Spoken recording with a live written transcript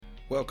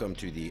Welcome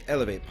to the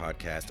Elevate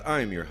Podcast.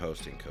 I am your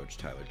host and coach,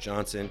 Tyler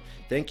Johnson.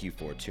 Thank you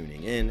for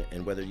tuning in.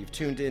 And whether you've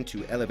tuned in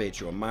to elevate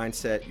your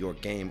mindset, your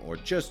game, or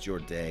just your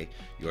day,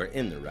 you're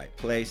in the right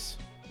place.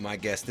 My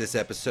guest this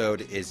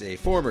episode is a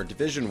former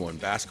Division I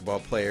basketball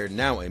player,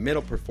 now a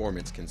mental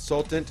performance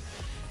consultant,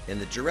 and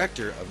the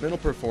director of mental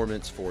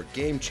performance for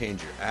Game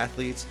Changer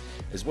Athletes,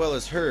 as well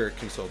as her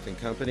consulting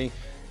company,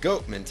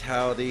 GOAT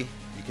Mentality.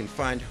 You can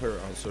find her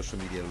on social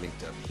media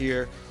linked up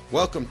here.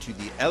 Welcome to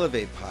the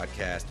Elevate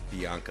Podcast,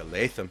 Bianca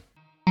Latham.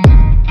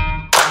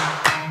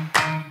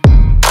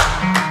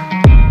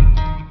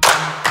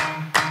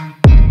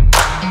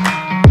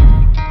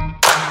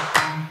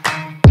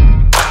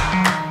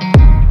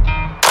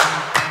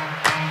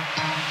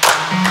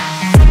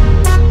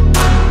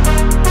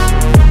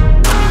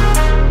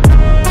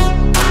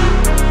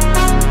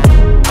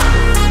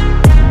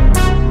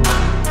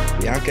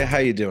 Bianca, how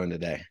you doing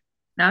today?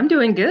 I'm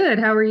doing good.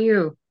 How are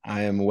you?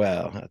 I am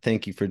well.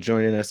 Thank you for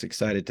joining us.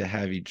 Excited to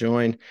have you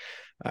join.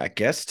 I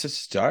guess to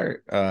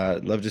start,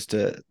 love just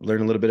to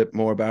learn a little bit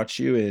more about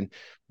you and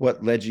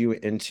what led you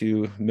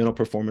into mental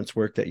performance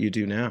work that you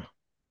do now.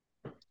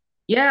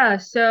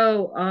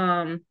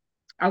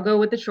 I'll go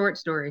with the short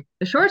story.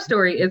 The short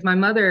story is my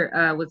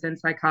mother was in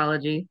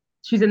psychology.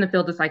 She's in the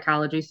field of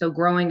psychology. So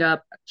growing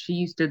up, she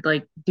used to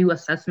like do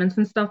assessments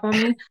and stuff on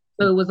me.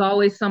 So it was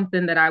always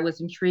something that I was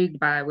intrigued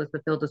by was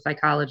the field of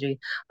psychology.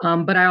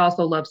 But I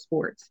also love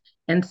sports.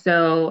 And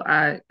so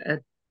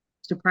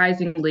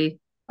surprisingly,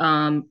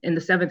 in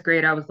the seventh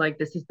grade, I was like,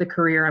 this is the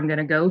career I'm going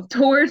to go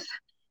towards.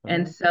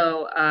 And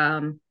so,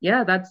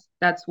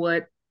 that's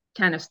what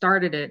kind of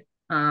started it.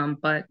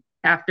 But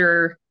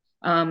after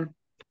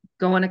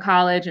going to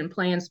college and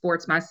playing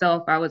sports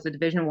myself, I was a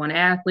Division I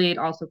athlete,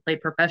 also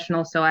played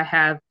professional. So I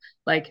have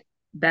like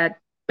that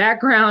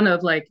background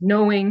of like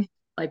knowing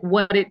like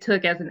what it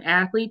took as an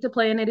athlete to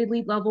play an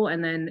elite level,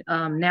 and then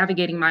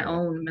navigating my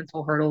own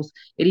mental hurdles.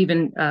 It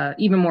even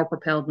more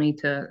propelled me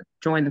to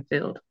join the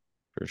field.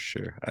 For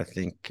sure. I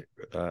think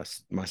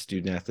my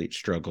student athlete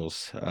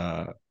struggles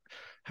have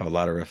a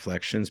lot of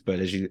reflections, but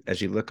as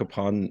you look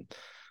upon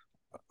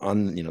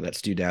on that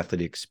student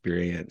athlete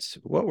experience,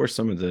 what were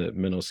some of the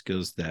mental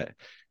skills that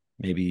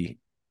maybe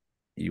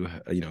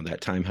that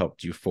time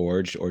helped you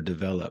forge or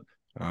develop,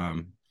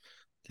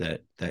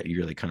 that you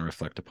really kind of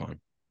reflect upon?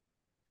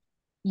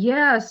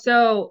 Yeah,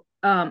 so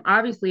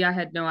obviously I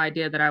had no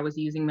idea that I was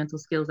using mental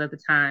skills at the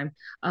time,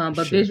 but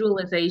Sure.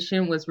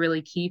 visualization was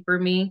really key for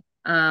me.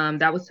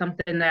 That was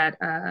something that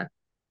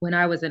when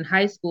I was in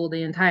high school,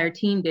 the entire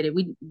team did it.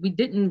 We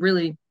didn't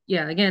really,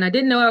 yeah, again, I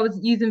didn't know I was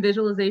using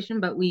visualization,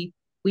 but we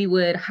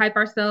would hype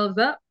ourselves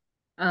up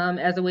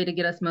as a way to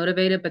get us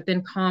motivated, but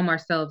then calm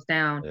ourselves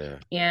down. Yeah.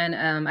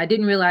 And I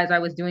didn't realize I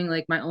was doing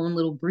like my own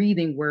little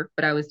breathing work,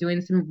 but I was doing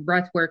some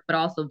breath work, but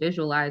also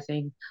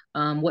visualizing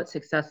what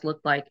success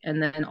looked like.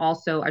 And then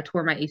also, I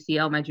tore my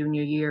ACL my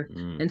junior year.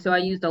 And so I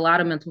used a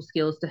lot of mental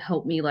skills to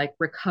help me like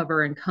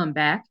recover and come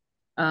back,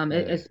 Yeah.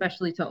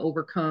 especially to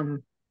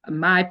overcome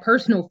my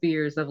personal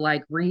fears of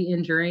like re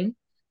injuring.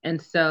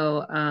 And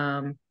so,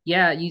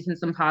 using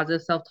some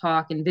positive self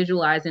talk and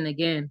visualizing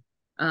again.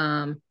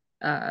 Um,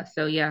 yeah,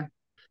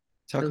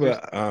 Talk those are.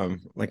 about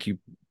like you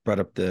brought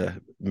up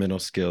the mental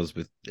skills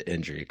with the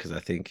injury, because I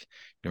think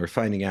we're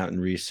finding out in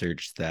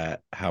research that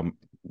how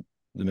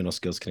the mental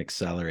skills can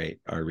accelerate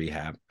our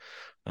rehab.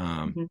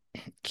 Um, Mhm.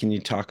 can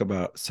you talk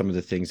about some of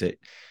the things that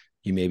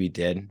you maybe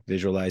did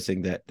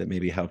visualizing that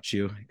maybe helped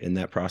you in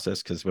that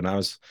process? Because when I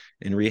was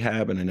in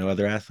rehab, and I know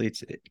other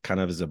athletes, it kind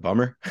of is a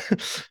bummer.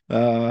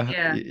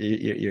 Yeah.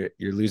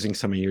 You're losing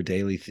some of your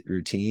daily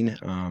routine.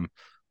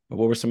 But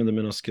what were some of the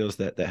mental skills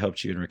that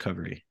helped you in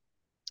recovery?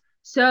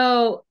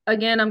 So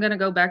again, I'm gonna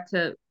go back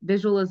to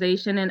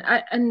visualization, and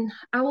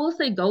I will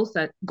say goal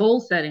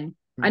setting.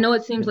 I know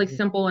it seems like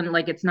simple and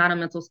like it's not a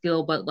mental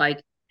skill, but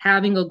like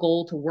having a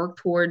goal to work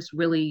towards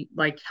really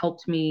like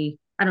helped me,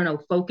 I don't know,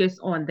 focus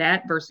on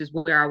that versus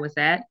where I was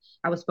at.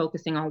 I was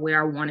focusing on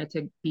where I wanted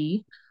to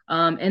be.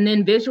 And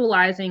then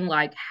visualizing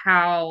like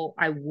how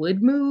I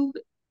would move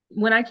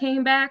when I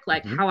came back,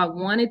 like Mm-hmm. how I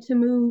wanted to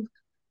move.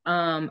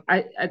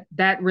 I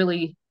that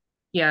really,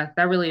 yeah,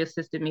 that really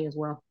assisted me as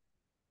well.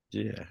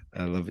 Yeah,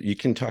 I love it. You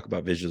can talk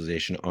about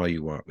visualization all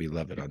you want. We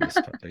love it on this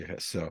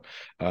podcast. So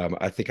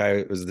I think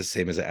I was the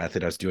same as an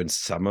athlete. I was doing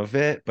some of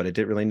it, but I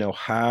didn't really know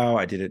how.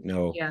 I didn't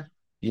know, Yeah.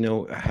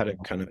 how to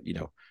kind of,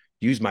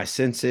 use my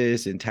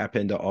senses and tap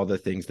into all the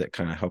things that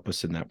kind of help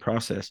us in that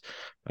process.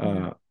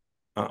 Mhm.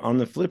 Uh, on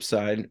the flip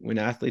side, when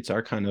athletes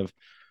are kind of,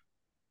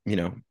 you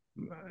know,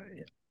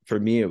 for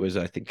me, it was,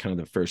 I think, kind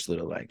of the first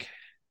little like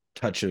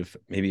touch of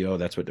maybe, oh,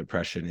 that's what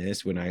depression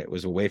is. When I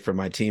was away from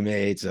my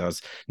teammates, I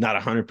was not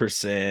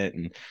 100%,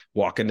 and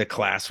walking to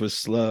class was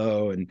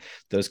slow and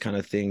those kind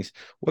of things.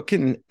 What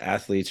can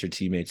athletes or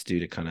teammates do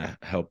to kind of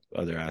help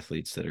other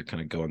athletes that are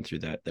kind of going through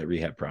that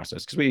rehab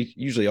process? Because we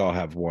usually all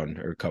have one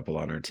or a couple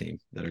on our team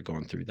that are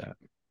going through that.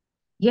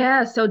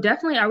 Yeah, so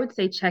definitely I would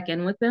say check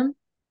in with them.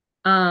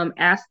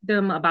 Ask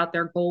them about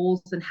their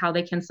goals and how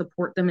they can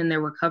support them in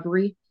their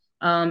recovery.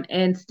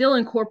 and still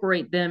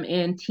incorporate them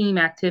in team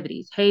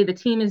activities. Hey, the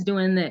team is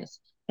doing this.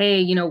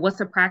 Hey,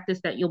 what's a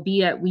practice that you'll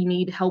be at? We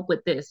need help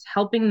with this.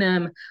 Helping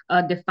them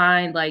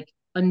define like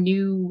a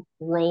new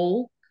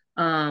role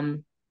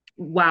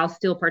while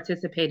still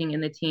participating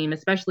in the team,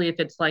 especially if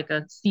it's like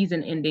a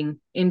season ending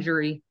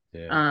injury.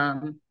 Yeah.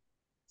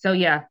 So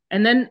yeah.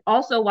 And then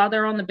also while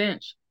they're on the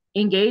bench,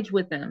 engage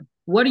with them.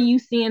 What are you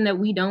seeing that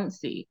we don't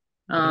see?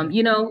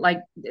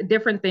 Like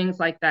different things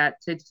like that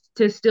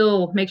to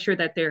still make sure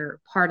that they're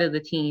part of the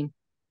team.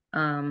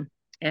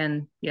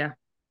 And yeah.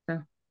 So,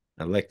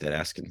 I like that,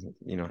 asking,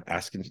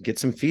 get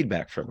some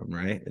feedback from them,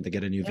 right? And to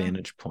get a new yeah.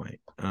 vantage point.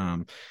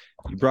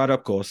 You brought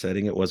up goal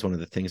setting. It was one of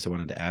the things I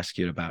wanted to ask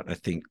you about. I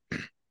think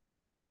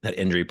that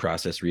injury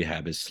process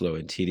rehab is slow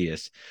and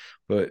tedious,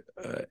 but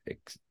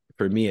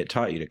for me, it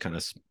taught you to kind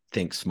of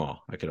think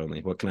small.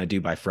 What can I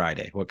do by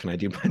Friday? What can I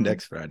do by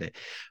next Friday?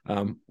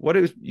 What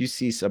do you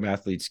see some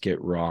athletes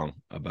get wrong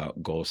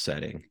about goal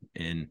setting,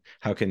 and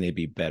how can they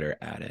be better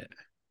at it?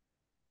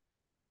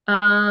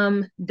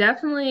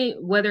 Definitely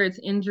whether it's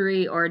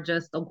injury or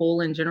just a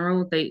goal in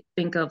general, they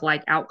think of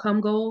like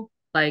outcome goal,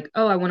 like,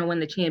 oh, I want to win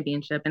the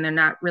championship. And they're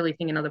not really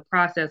thinking of the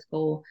process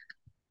goal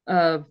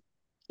of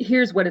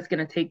here's what it's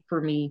going to take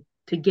for me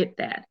to get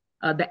that.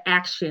 The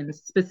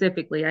actions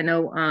specifically. I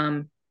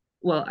know,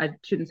 well, I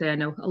shouldn't say I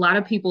know. A lot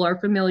of people are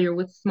familiar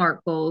with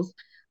SMART goals,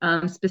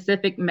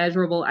 specific,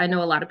 measurable. I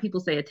know a lot of people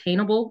say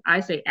attainable.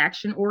 I say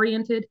action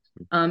oriented,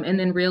 and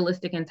then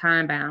realistic and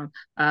time bound.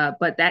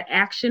 But that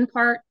action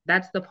part,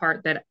 that's the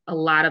part that a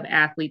lot of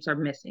athletes are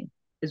missing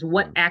is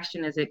what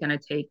action is it going to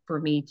take for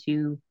me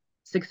to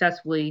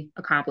successfully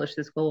accomplish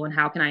this goal, and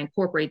how can I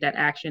incorporate that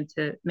action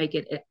to make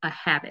it a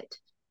habit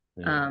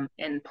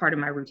and part of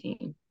my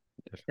routine.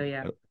 So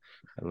yeah.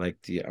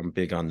 I'm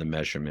big on the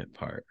measurement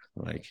part.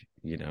 Like,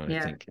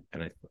 Yeah.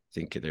 I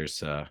think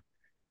there's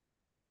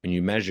when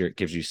you measure, it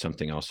gives you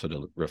something also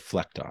to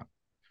reflect on.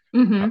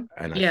 And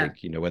I Yeah.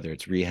 think, whether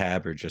it's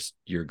rehab or just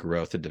your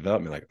growth and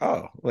development, like,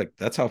 oh, like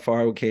that's how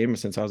far I came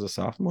since I was a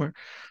sophomore.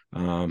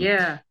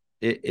 Yeah.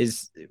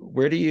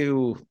 Where do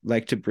you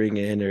like to bring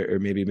in, or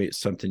maybe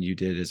something you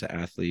did as an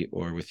athlete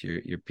or with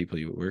your people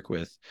you work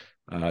with,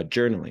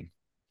 journaling?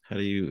 How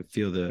do you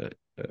feel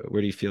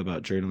where do you feel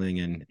about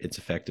journaling and its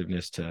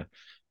effectiveness to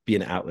be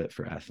an outlet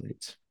for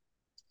athletes?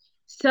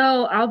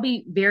 So I'll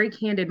be very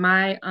candid.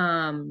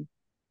 When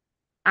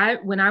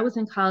I was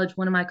in college,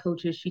 one of my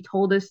coaches, she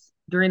told us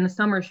during the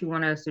summer she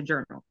wanted us to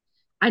journal.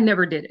 I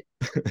never did it.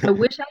 I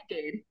wish I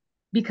did,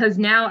 because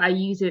now I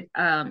use it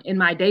in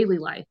my daily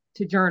life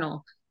to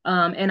journal.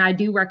 And I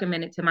do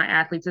recommend it to my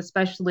athletes,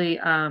 especially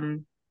I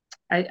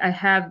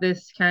have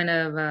this kind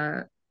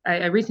of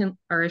I recently,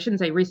 or I shouldn't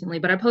say recently,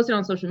 but I posted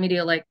on social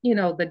media, like,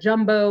 the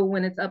jumbo,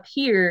 when it's up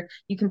here,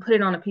 you can put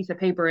it on a piece of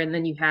paper and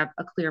then you have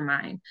a clear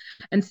mind.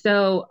 And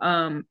so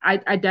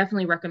I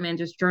definitely recommend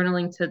just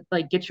journaling to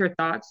like get your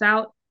thoughts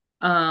out,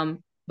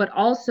 but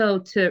also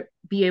to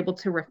be able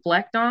to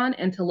reflect on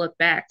and to look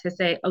back to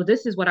say, oh,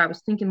 this is what I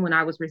was thinking when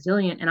I was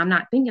resilient, and I'm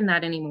not thinking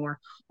that anymore.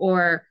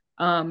 Or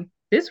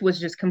this was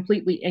just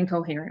completely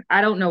incoherent.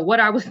 I don't know what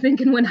I was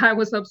thinking when I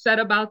was upset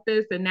about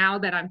this. And now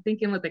that I'm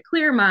thinking with a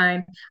clear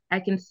mind, I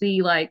can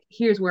see like,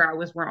 here's where I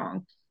was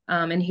wrong.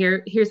 And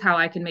here's how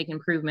I can make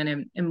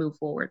improvement and move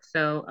forward.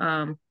 So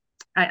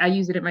I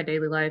use it in my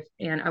daily life,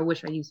 and I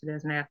wish I used it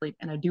as an athlete.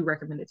 And I do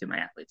recommend it to my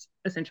athletes.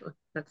 Essentially,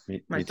 that's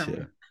my summary.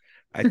 Too.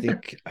 I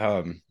think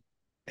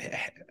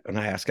when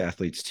I ask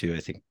athletes too, I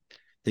think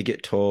they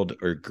get told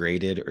or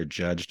graded or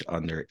judged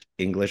on their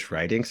English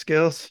writing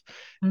skills.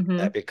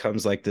 That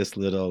becomes like this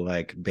little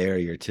like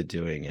barrier to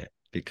doing it,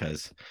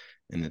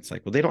 and it's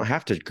like, well, they don't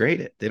have to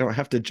grade it. They don't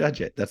have to judge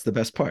it. That's the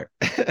best part.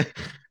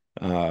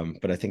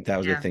 But I think that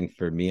was the thing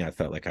for me. I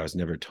felt like I was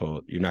never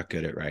told, you're not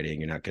good at writing,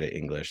 you're not good at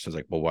English. So I was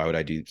like, well, why would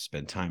I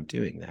spend time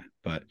doing that?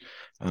 But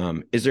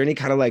is there any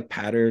kind of like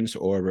patterns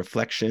or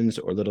reflections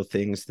or little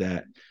things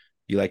that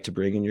you like to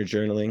bring in your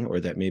journaling, or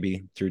that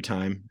maybe through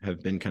time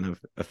have been kind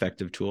of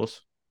effective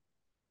tools?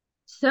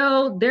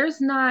 So there's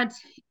not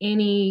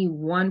any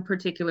one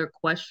particular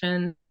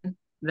question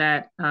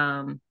that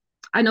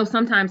I know.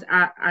 Sometimes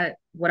I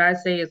what I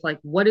say is like,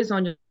 what is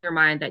on your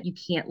mind that you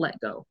can't let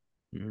go?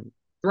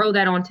 Throw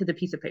that onto the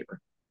piece of paper.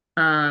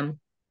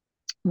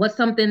 What's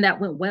something that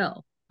went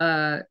well?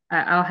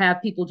 I'll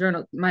have people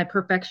journal. My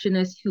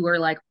perfectionists who are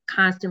like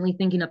constantly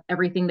thinking of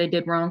everything they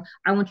did wrong,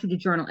 I want you to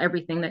journal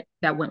everything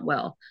that went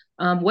well.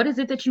 What is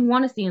it that you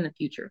want to see in the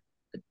future?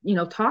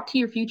 Talk to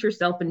your future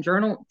self and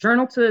journal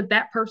to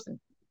that person.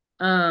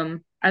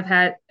 I've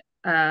had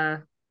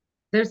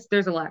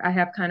there's a lot. I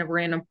have kind of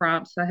random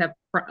prompts. I have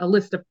a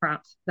list of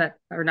prompts that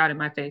are not in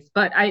my face,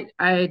 but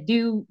I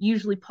do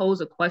usually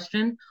pose a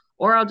question,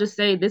 or I'll just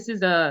say, this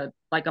is a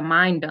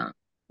mind dump.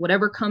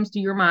 Whatever comes to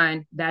your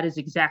mind, that is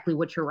exactly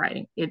what you're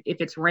writing. If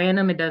it's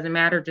random, it doesn't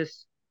matter.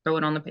 Just throw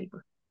it on the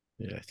paper.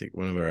 Yeah, I think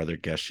one of our other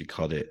guests, she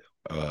called it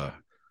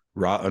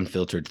raw,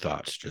 unfiltered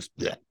thoughts. Just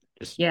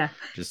Just, Yeah.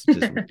 just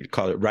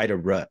call it right or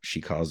rut.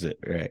 She calls it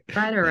right.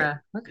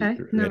 Videra. Okay.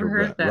 Right Never or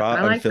heard rut. that, Raw, but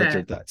I like that.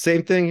 unfiltered thought.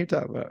 Same thing you're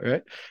talking about,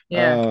 right?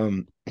 Yeah.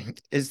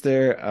 Is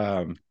there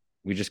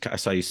I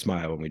saw you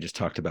smile when we just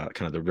talked about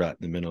kind of the rut,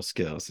 the mental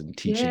skills and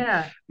teaching.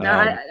 Yeah. No,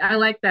 Um, I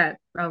like that.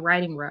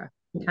 Writing rough.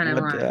 Kind of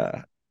what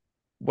rhymes.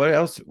 what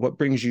else? What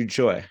brings you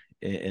joy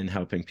in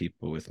helping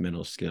people with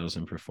mental skills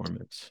and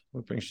performance?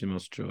 What brings you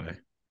most joy?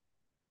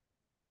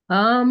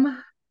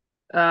 Um,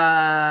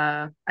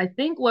 I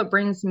think what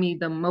brings me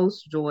the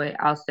most joy,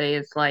 I'll say,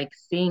 is like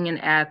seeing an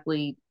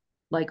athlete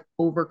like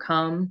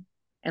overcome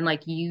and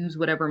like use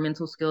whatever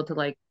mental skill to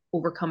like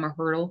overcome a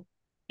hurdle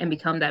and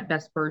become that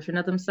best version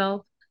of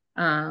themselves.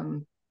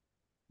 Um,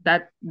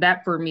 that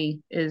for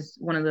me is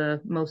one of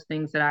the most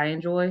things that I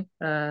enjoy,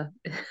 or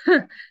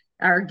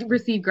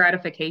receive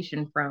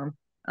gratification from.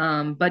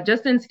 But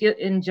just in skill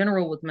in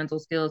general with mental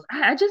skills,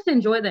 I just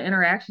enjoy the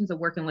interactions of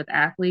working with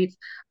athletes.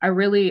 I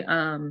really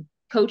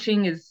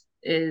coaching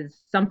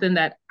is something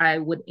that I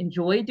would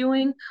enjoy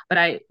doing, but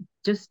I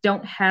just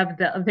don't have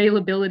the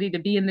availability to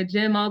be in the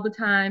gym all the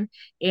time.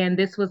 And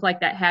this was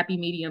like that happy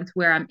medium to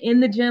where I'm in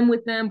the gym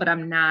with them, but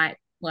I'm not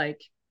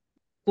like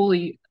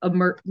fully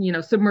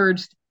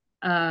submerged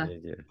uh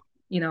Yeah,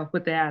 yeah.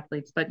 with the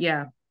athletes. But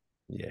yeah.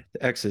 Yeah,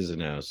 the X's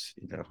and O's,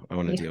 I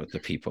want to Yeah. deal with the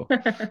people.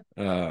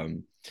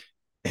 Um,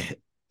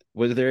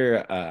 was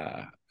there,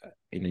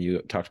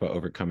 you talked about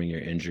overcoming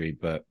your injury,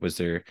 but was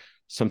there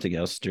something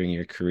else during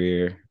your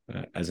career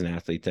as an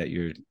athlete that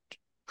you're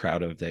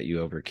proud of that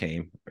you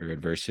overcame, or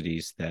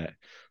adversities that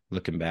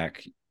looking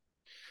back,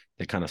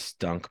 they kind of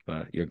stunk,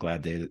 but you're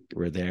glad they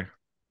were there?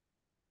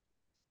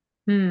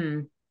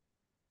 Hmm.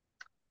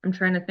 I'm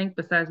trying to think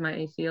besides my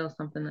ACL,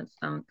 something that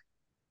stunk.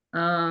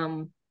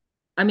 Um,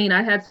 I mean,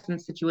 I had some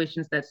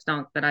situations that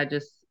stunk that I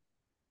just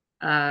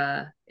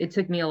it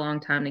took me a long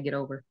time to get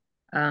over.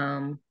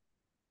 Um,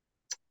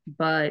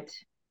 but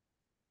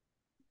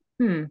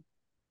hmm,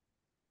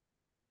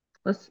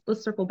 let's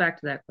circle back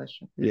to that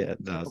question. Yeah,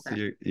 Let's no, circle so back.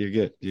 you're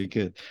good. You're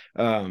good.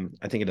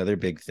 I think another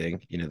big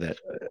thing, that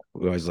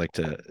we always like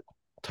to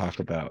talk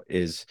about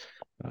is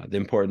the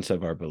importance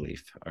of our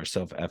belief, our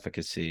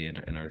self-efficacy,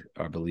 and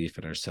our belief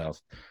in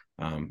ourselves.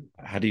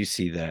 How do you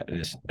see that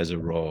as a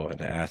role in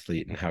an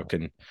athlete, and how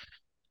can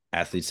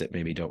athletes that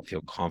maybe don't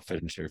feel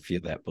confident or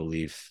feel that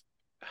belief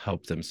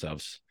help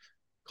themselves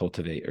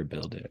cultivate or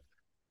build it?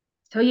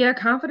 So yeah,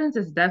 confidence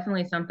is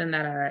definitely something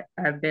that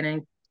I've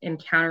been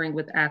encountering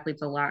with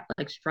athletes a lot,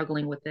 like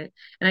struggling with it.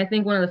 And I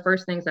think one of the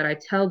first things that I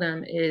tell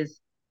them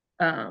is,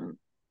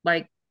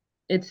 like,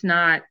 it's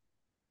not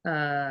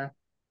uh,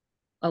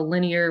 a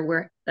linear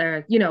where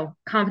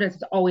confidence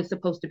is always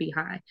supposed to be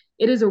high.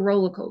 It is a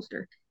roller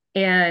coaster,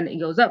 and it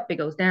goes up, it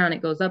goes down,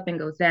 it goes up and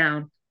goes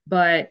down.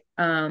 But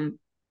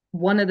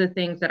one of the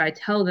things that I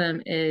tell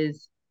them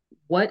is,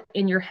 what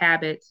in your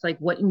habits, like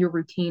what in your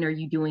routine are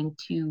you doing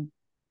to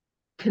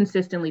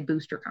consistently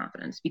boost your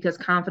confidence? Because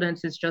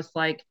confidence is just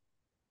like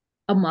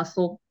a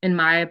muscle, in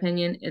my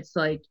opinion. It's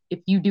like if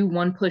you do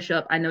one push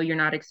up, I know you're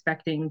not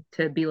expecting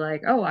to be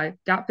like, oh, I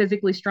got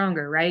physically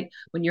stronger, right?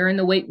 When you're in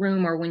the weight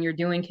room or when you're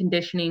doing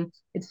conditioning,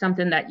 it's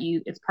something that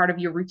it's part of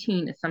your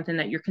routine. It's something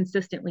that you're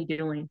consistently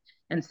doing.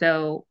 And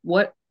so,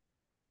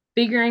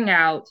 figuring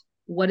out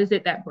what is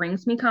it that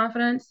brings me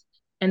confidence,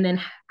 and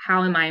then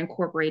how am I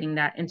incorporating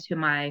that into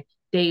my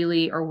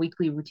daily or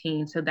weekly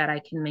routine so that I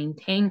can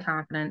maintain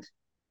confidence,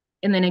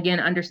 and then again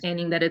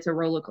understanding that it's a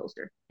roller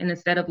coaster, and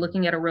instead of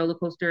looking at a roller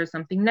coaster as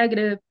something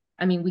negative,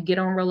 I mean, we get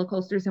on roller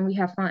coasters and we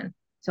have fun.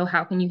 So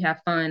how can you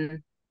have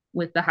fun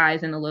with the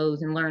highs and the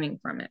lows and learning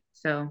from it?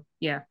 So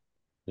yeah.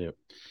 Yep.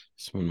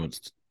 Someone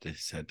once they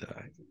said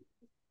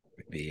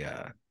maybe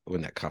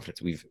when that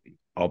confidence, we've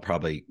all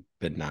probably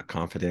been not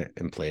confident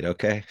and played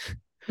okay.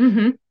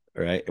 Mm-hmm.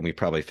 Right, and we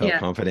probably felt Yeah.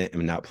 confident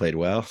and not played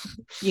well.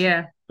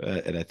 Yeah.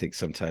 And I think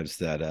sometimes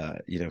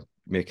that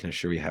making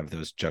sure we have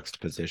those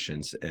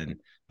juxtapositions, and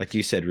like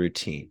you said,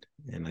 routine.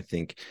 And I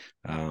think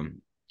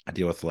I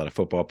deal with a lot of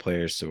football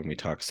players, so when we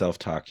talk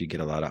self-talk, you get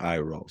a lot of eye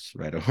rolls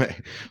right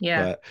away.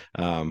 Yeah.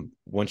 But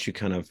once you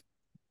kind of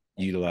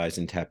utilize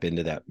and tap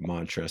into that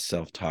mantra,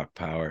 self-talk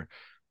power,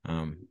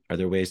 are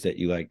there ways that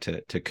you like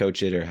to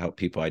coach it or help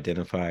people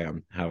identify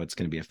on how it's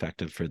going to be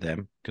effective for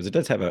them? Because it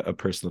does have a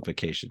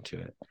personification to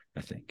it,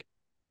 I think.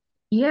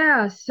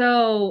 Yeah,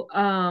 so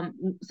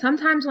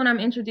sometimes when I'm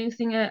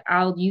introducing it,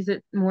 I'll use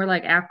it more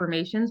like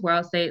affirmations, where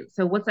I'll say,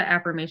 so what's an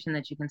affirmation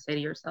that you can say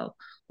to yourself?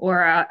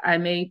 Or I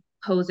may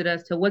pose it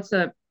as to, what's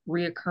a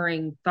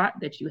reoccurring thought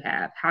that you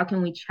have? How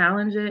can we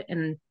challenge it?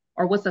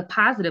 Or what's a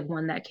positive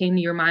one that came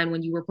to your mind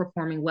when you were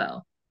performing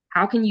well?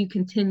 How can you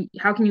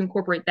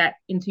incorporate that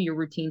into your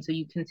routine so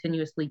you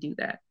continuously do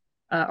that,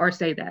 or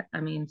say that?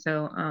 I mean,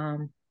 so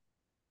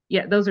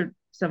yeah, those are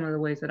some of the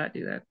ways that I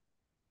do that.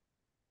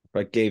 If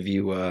I gave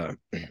you a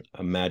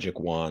magic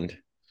wand,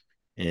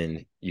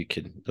 and you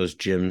could, those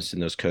gyms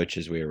and those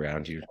coaches we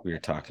were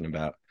talking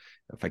about,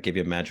 if I give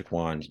you a magic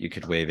wand, you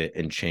could wave it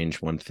and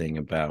change one thing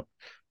about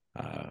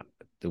uh,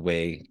 the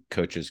way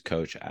coaches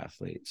coach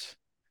athletes,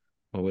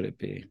 what would it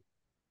be?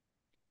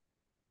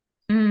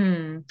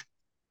 Hmm.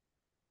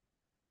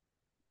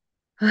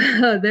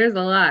 There's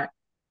a lot.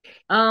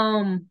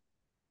 Um,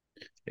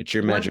 It's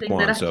your one magic thing that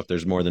wand, I so if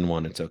there's more than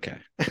one, it's okay.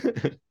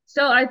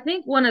 so I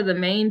think one of the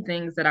main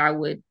things that I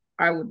would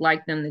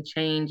like them to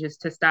change is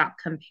to stop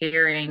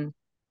comparing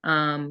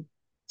um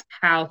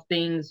how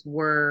things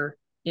were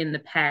in the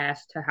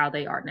past to how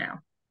they are now.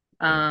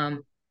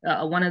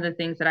 Yeah, One of the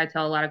things that I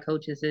tell a lot of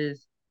coaches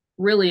is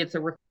really it's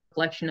a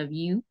reflection of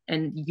you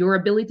and your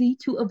ability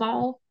to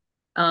evolve.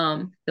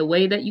 The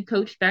way that you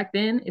coached back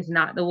then is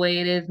not the way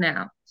it is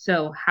now.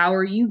 So how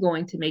are you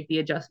going to make the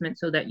adjustment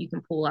so that you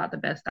can pull out the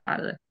best out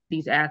of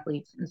these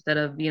athletes instead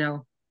of,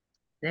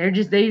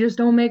 they just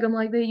don't make them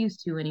like they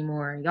used to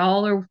anymore.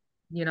 Y'all are,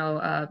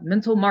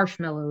 mental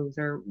marshmallows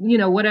or,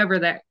 whatever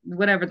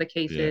the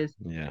case yeah, is.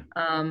 yeah.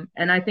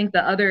 And I think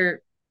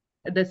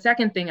the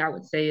second thing I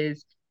would say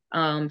is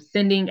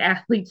sending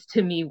athletes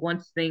to me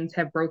once things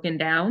have broken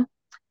down,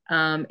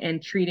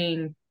 and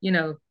treating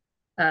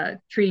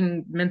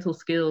mental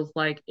skills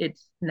like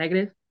it's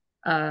negative,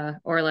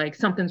 or like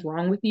something's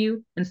wrong with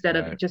you instead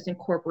of Right. just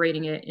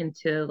incorporating it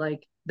into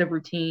like the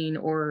routine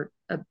or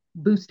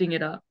boosting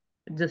it up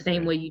the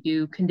same Right. way you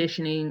do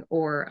conditioning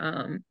or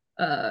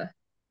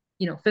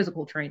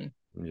physical training.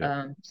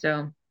 Yep.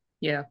 So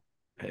yeah.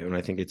 And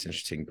I think it's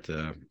interesting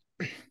the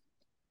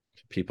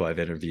people I've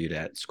interviewed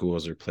at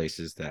schools or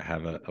places that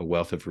have a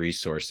wealth of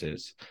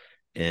resources,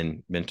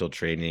 and mental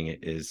training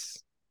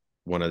is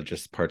one of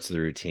just parts of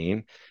the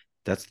routine.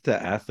 That's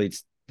the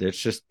athletes. It's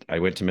just I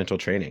went to mental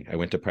training, I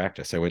went to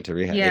practice, I went to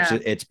rehab. It's Yeah.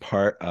 just, it's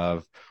part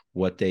of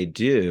what they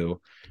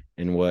do,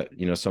 and what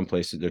some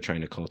places they're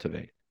trying to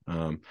cultivate.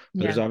 But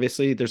Yeah.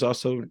 there's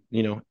also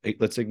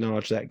let's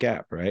acknowledge that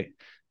gap, right?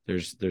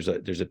 There's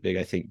a big,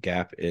 I think,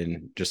 gap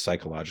in just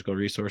psychological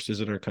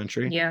resources in our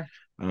country, Yeah.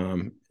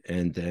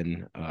 and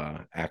then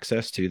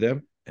access to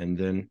them, and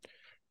then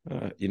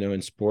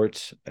in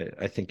sports,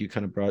 I think you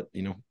kind of brought,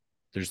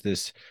 there's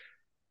this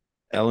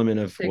element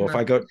of, well, if Stigma.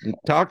 I go and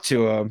talk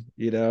to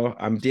them,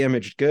 I'm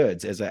damaged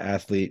goods, as an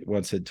athlete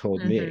once had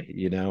told Hmm.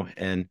 me,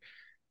 and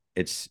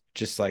it's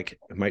just like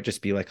it might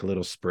just be like a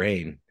little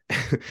sprain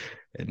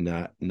and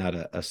not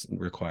a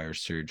require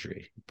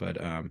surgery. But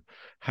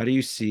how do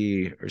you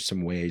see, or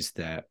some ways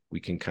that we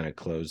can kind of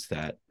close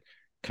that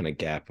kind of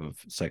gap of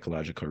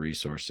psychological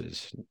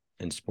resources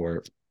in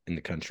sport, in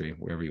the country,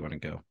 wherever you want to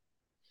go?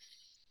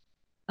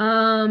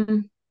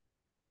 Um,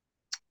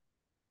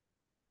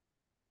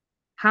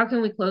 how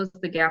can we close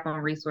the gap on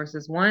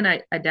resources? One,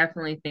 I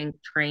definitely think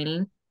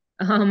training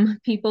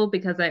people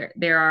because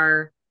there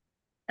are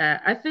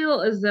I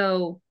feel as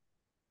though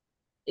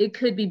it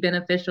could be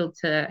beneficial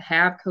to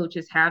have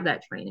coaches have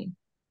that training,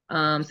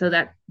 so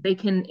that they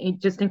can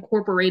just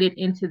incorporate it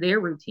into their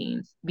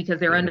routines because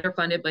they're Yeah.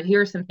 underfunded. But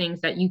here are some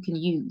things that you can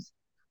use.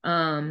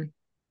 Um,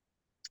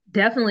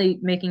 Definitely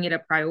making it a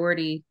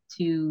priority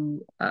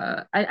to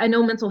I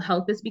know mental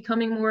health is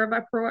becoming more of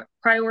a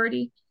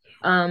priority,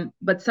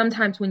 but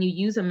sometimes when you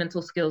use a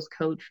mental skills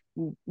coach,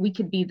 we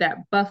could be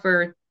that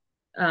buffer,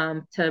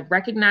 to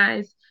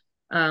recognize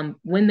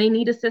when they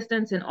need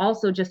assistance and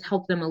also just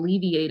help them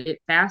alleviate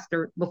it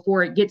faster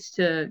before it gets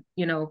to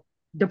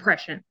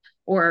depression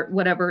or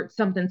whatever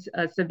something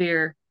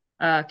severe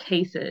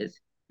case is.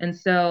 And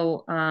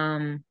so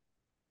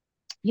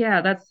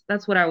yeah,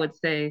 that's what I would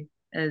say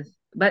is,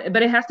 but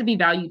it has to be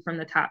valued from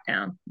the top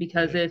down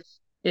because Yeah.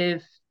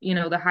 if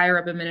the higher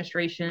up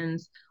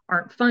administrations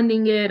aren't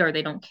funding it or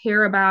they don't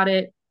care about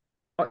it,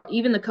 or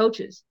even the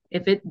coaches,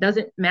 if it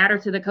doesn't matter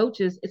to the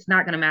coaches, it's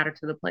not going to matter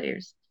to the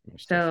players.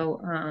 Most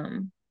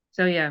definitely.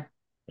 So yeah.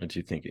 I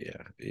do think,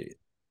 yeah,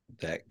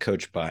 that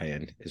coach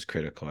buy-in is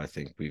critical. I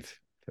think we've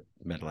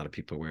met a lot of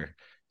people where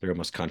they're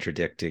almost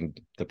contradicting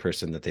the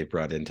person that they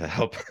brought in to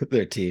help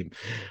their team.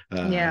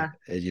 Yeah.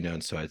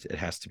 And so it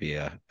has to be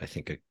I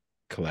think, a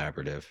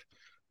collaborative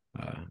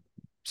uh,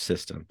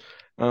 system.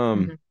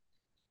 Hmm.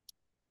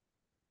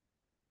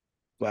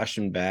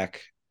 Flashing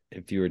back,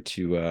 if you were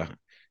to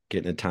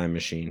get in a time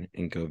machine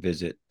and go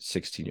visit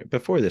 16 years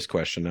before this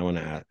question, I want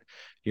to ask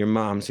your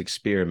mom's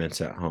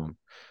experiments at home.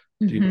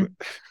 Do Hmm.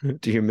 you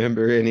do you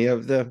remember any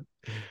of them?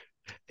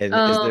 And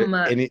is there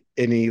um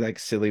any like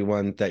silly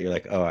one that you're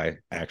like, oh, I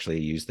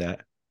actually used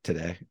that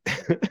today?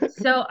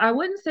 so I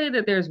wouldn't say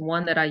that there's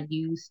one that I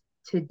use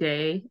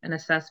today, an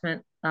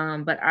assessment,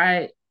 but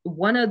I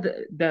one of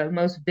the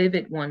most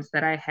vivid ones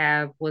that I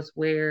have was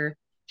where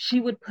she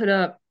would put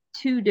up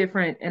two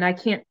different, and I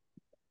can't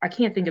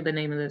think of the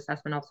name of the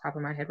assessment off the top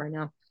of my head right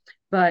now,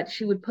 but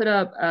she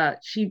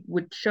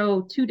would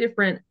show two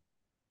different,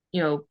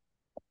 you know,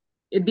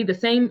 it'd be the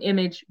same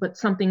image, but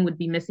something would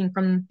be missing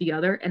from the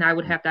other, and I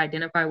would have to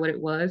identify what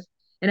it was.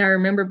 And I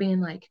remember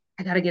being like,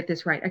 I gotta get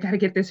this right. I gotta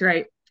get this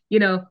right.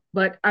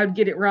 But I'd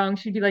get it wrong.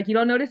 She'd be like, you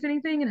don't notice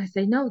anything? And I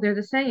say, no, they're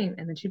the same.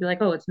 And then she'd be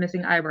like, oh, it's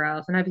missing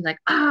eyebrows. And I'd be like,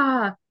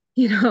 ah,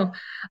 you know.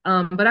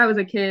 But I was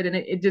a kid and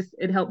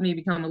it helped me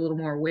become a little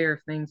more aware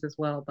of things as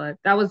well. But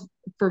that was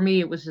for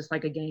me, it was just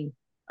like a game,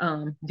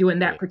 doing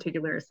that Yeah.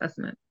 particular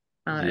assessment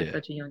at Yeah.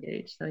 such a young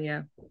age. So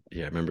yeah.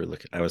 Yeah. I remember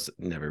looking, I was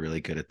never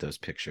really good at those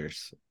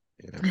pictures.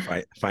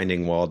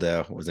 Finding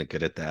Waldo, wasn't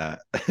good at that.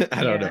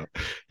 I don't know,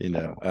 you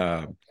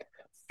know.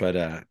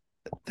 But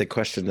the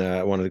question that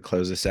I wanted to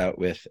close this out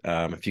with,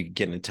 if you could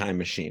get in a time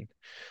machine,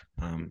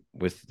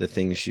 with the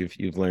things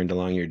you've learned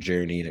along your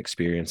journey and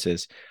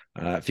experiences,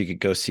 if you could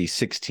go see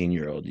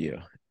 16-year-old you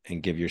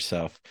and give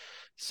yourself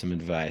some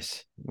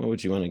advice, what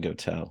would you want to go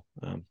tell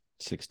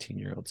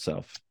 16-year-old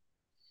self?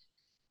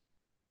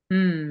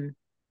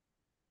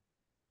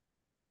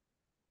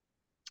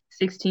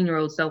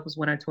 16-year-old self was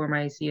when I tore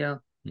my ACL.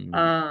 Mm.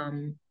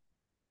 Um,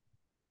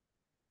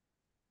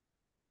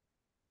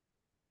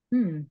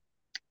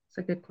 it's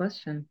a good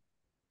question.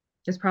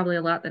 There's probably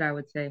a lot that I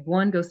would say.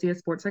 One, go see a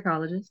sports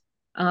psychologist.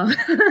 Um,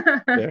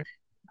 Yeah.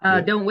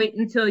 Yeah. don't wait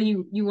until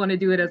you want to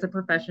do it as a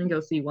profession.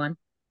 Go see one.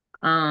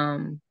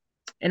 Um,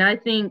 and I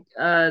think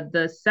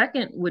the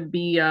second would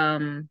be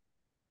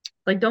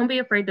like don't be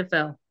afraid to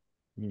fail.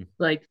 Mm.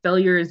 Like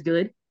failure is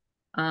good.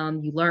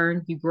 You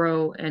learn, you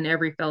grow, and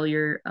every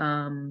failure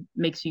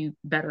makes you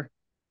better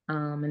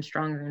and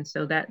stronger. And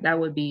so that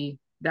would be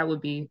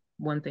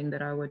one thing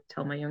that I would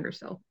tell my younger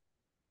self.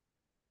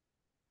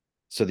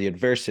 So the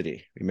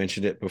adversity, we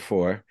mentioned it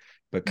before,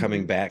 but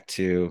coming Mhm. back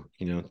to,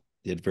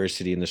 the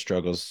adversity and the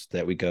struggles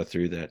that we go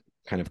through that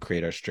kind of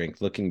create our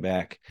strength. Looking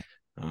back,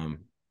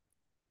 um,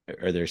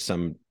 are there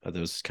some of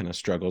those kind of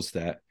struggles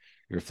that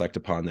you reflect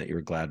upon that you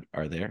were glad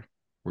were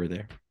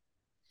there?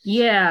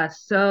 Yeah.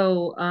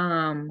 So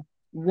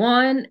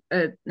one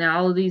now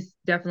all of these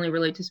definitely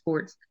relate to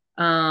sports.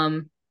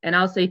 And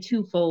I'll say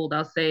twofold.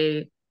 I'll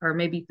say or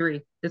maybe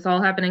three. This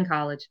all happened in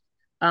college.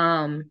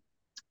 Um,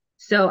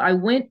 so I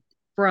went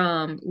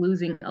from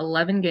losing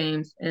 11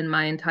 games in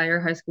my entire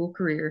high school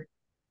career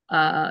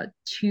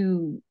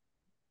to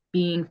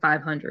being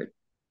 500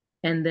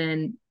 and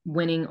then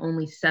winning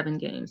only 7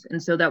 games.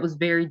 And so that was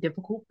very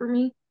difficult for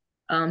me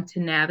to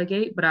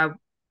navigate. But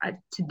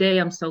today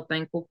I'm so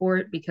thankful for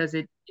it because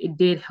it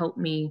did help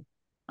me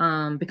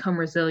become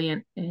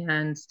resilient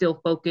and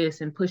still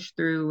focus and push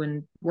through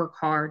and work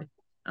hard.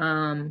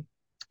 And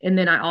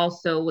then I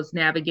also was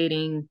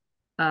navigating,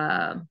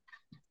 uh,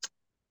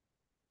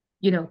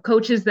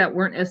 coaches that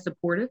weren't as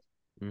supportive.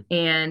 Mm.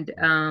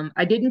 And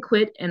I didn't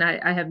quit, and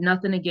I have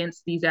nothing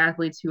against these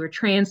athletes who are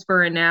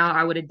transferring now.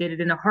 I would have did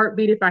it in a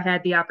heartbeat if I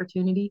had the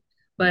opportunity,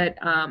 but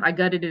I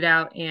gutted it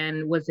out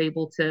and was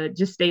able to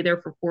just stay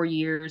there for 4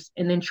 years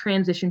and then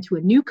transition to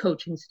a new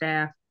coaching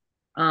staff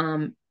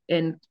and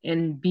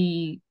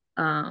be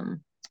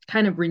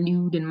kind of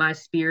renewed in my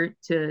spirit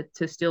to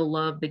still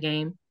love the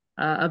game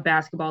of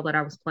basketball that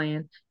I was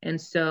playing. And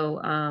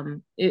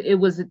so it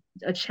was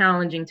a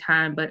challenging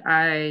time, but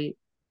I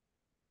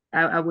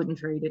wouldn't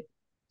trade it.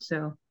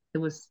 So it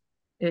was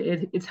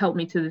it's helped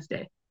me to this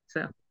day.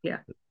 So yeah.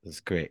 That's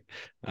great.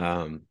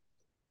 Um,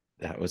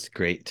 that was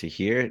great to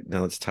hear. Now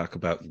let's talk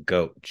about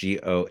GOAT,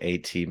 GOAT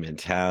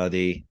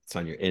mentality. It's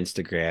on your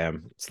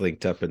Instagram. It's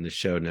linked up in the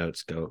show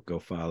notes. Go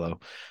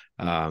follow.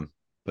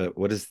 But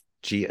what does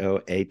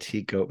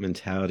GOAT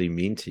mentality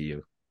mean to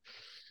you?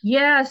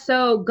 Yeah,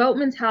 so GOAT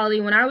mentality,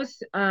 when I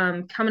was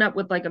coming up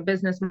with like a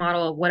business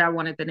model of what I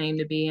wanted the name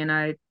to be, and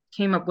I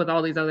came up with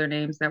all these other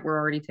names that were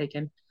already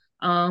taken.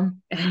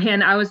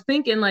 And I was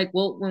thinking like,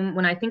 well,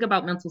 when I think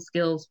about mental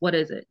skills, what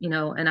is it?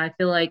 And I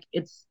feel like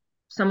it's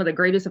some of the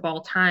greatest of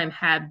all time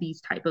have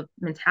these type of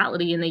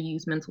mentality and they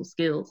use mental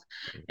skills.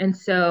 And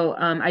so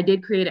I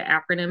did create an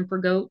acronym for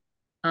GOAT,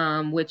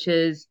 which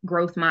is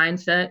growth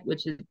mindset,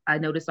 which is I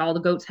notice all the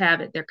goats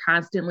have it. They're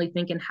constantly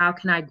thinking, how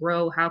can I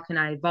grow? How can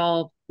I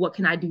evolve? What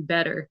can I do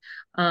better?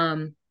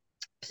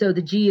 So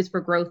the G is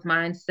for growth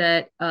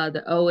mindset.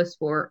 The O is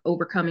for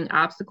overcoming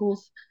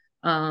obstacles.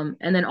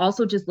 And then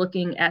also just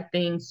looking at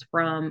things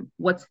from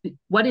what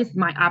is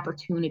my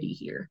opportunity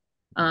here?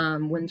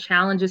 When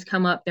challenges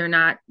come up, they're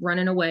not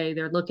running away.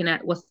 They're looking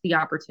at what's the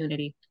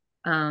opportunity.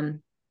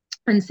 And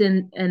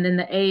then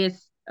the A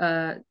is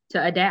to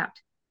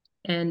adapt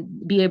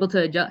and be able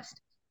to adjust.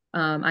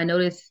 I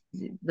notice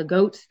the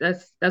goats.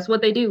 That's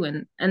what they do,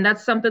 and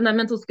that's something that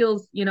mental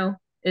skills,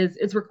 is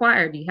it's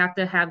required. You have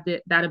to have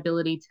that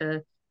ability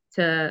to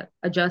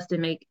adjust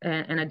and make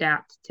and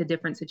adapt to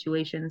different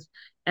situations.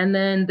 And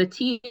then the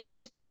T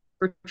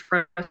for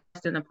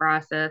trust in the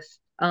process.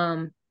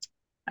 Uh,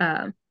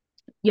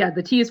 yeah,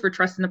 the T is for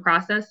trust in the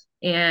process.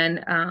 And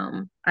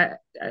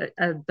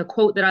the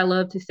quote that I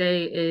love to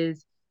say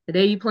is, "The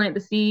day you plant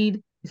the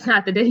seed, it's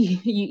not the day you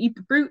eat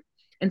the fruit."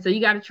 And so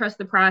you got to trust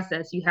the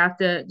process. You have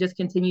to just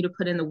continue to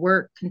put in the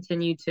work,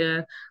 continue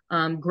to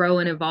grow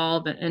and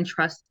evolve, and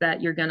trust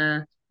that you're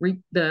gonna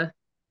reap the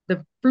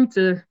fruits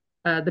of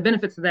the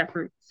benefits of that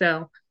fruit.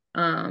 So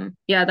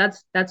yeah,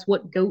 that's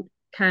what GOAT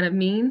kind of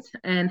means,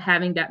 and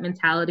having that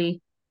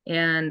mentality,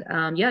 and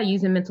yeah,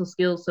 using mental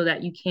skills so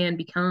that you can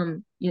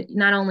become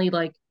not only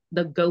like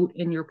the GOAT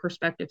in your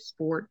prospective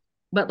sport,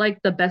 but like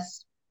the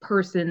best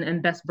person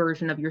and best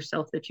version of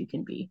yourself that you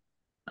can be.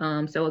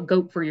 So a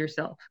GOAT for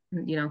yourself.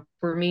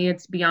 For me,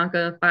 it's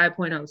Bianca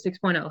 5.0,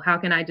 6.0. How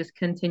can I just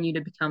continue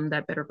to become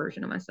that better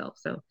version of myself?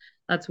 So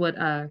that's what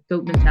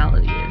GOAT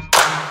mentality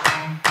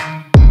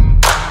is.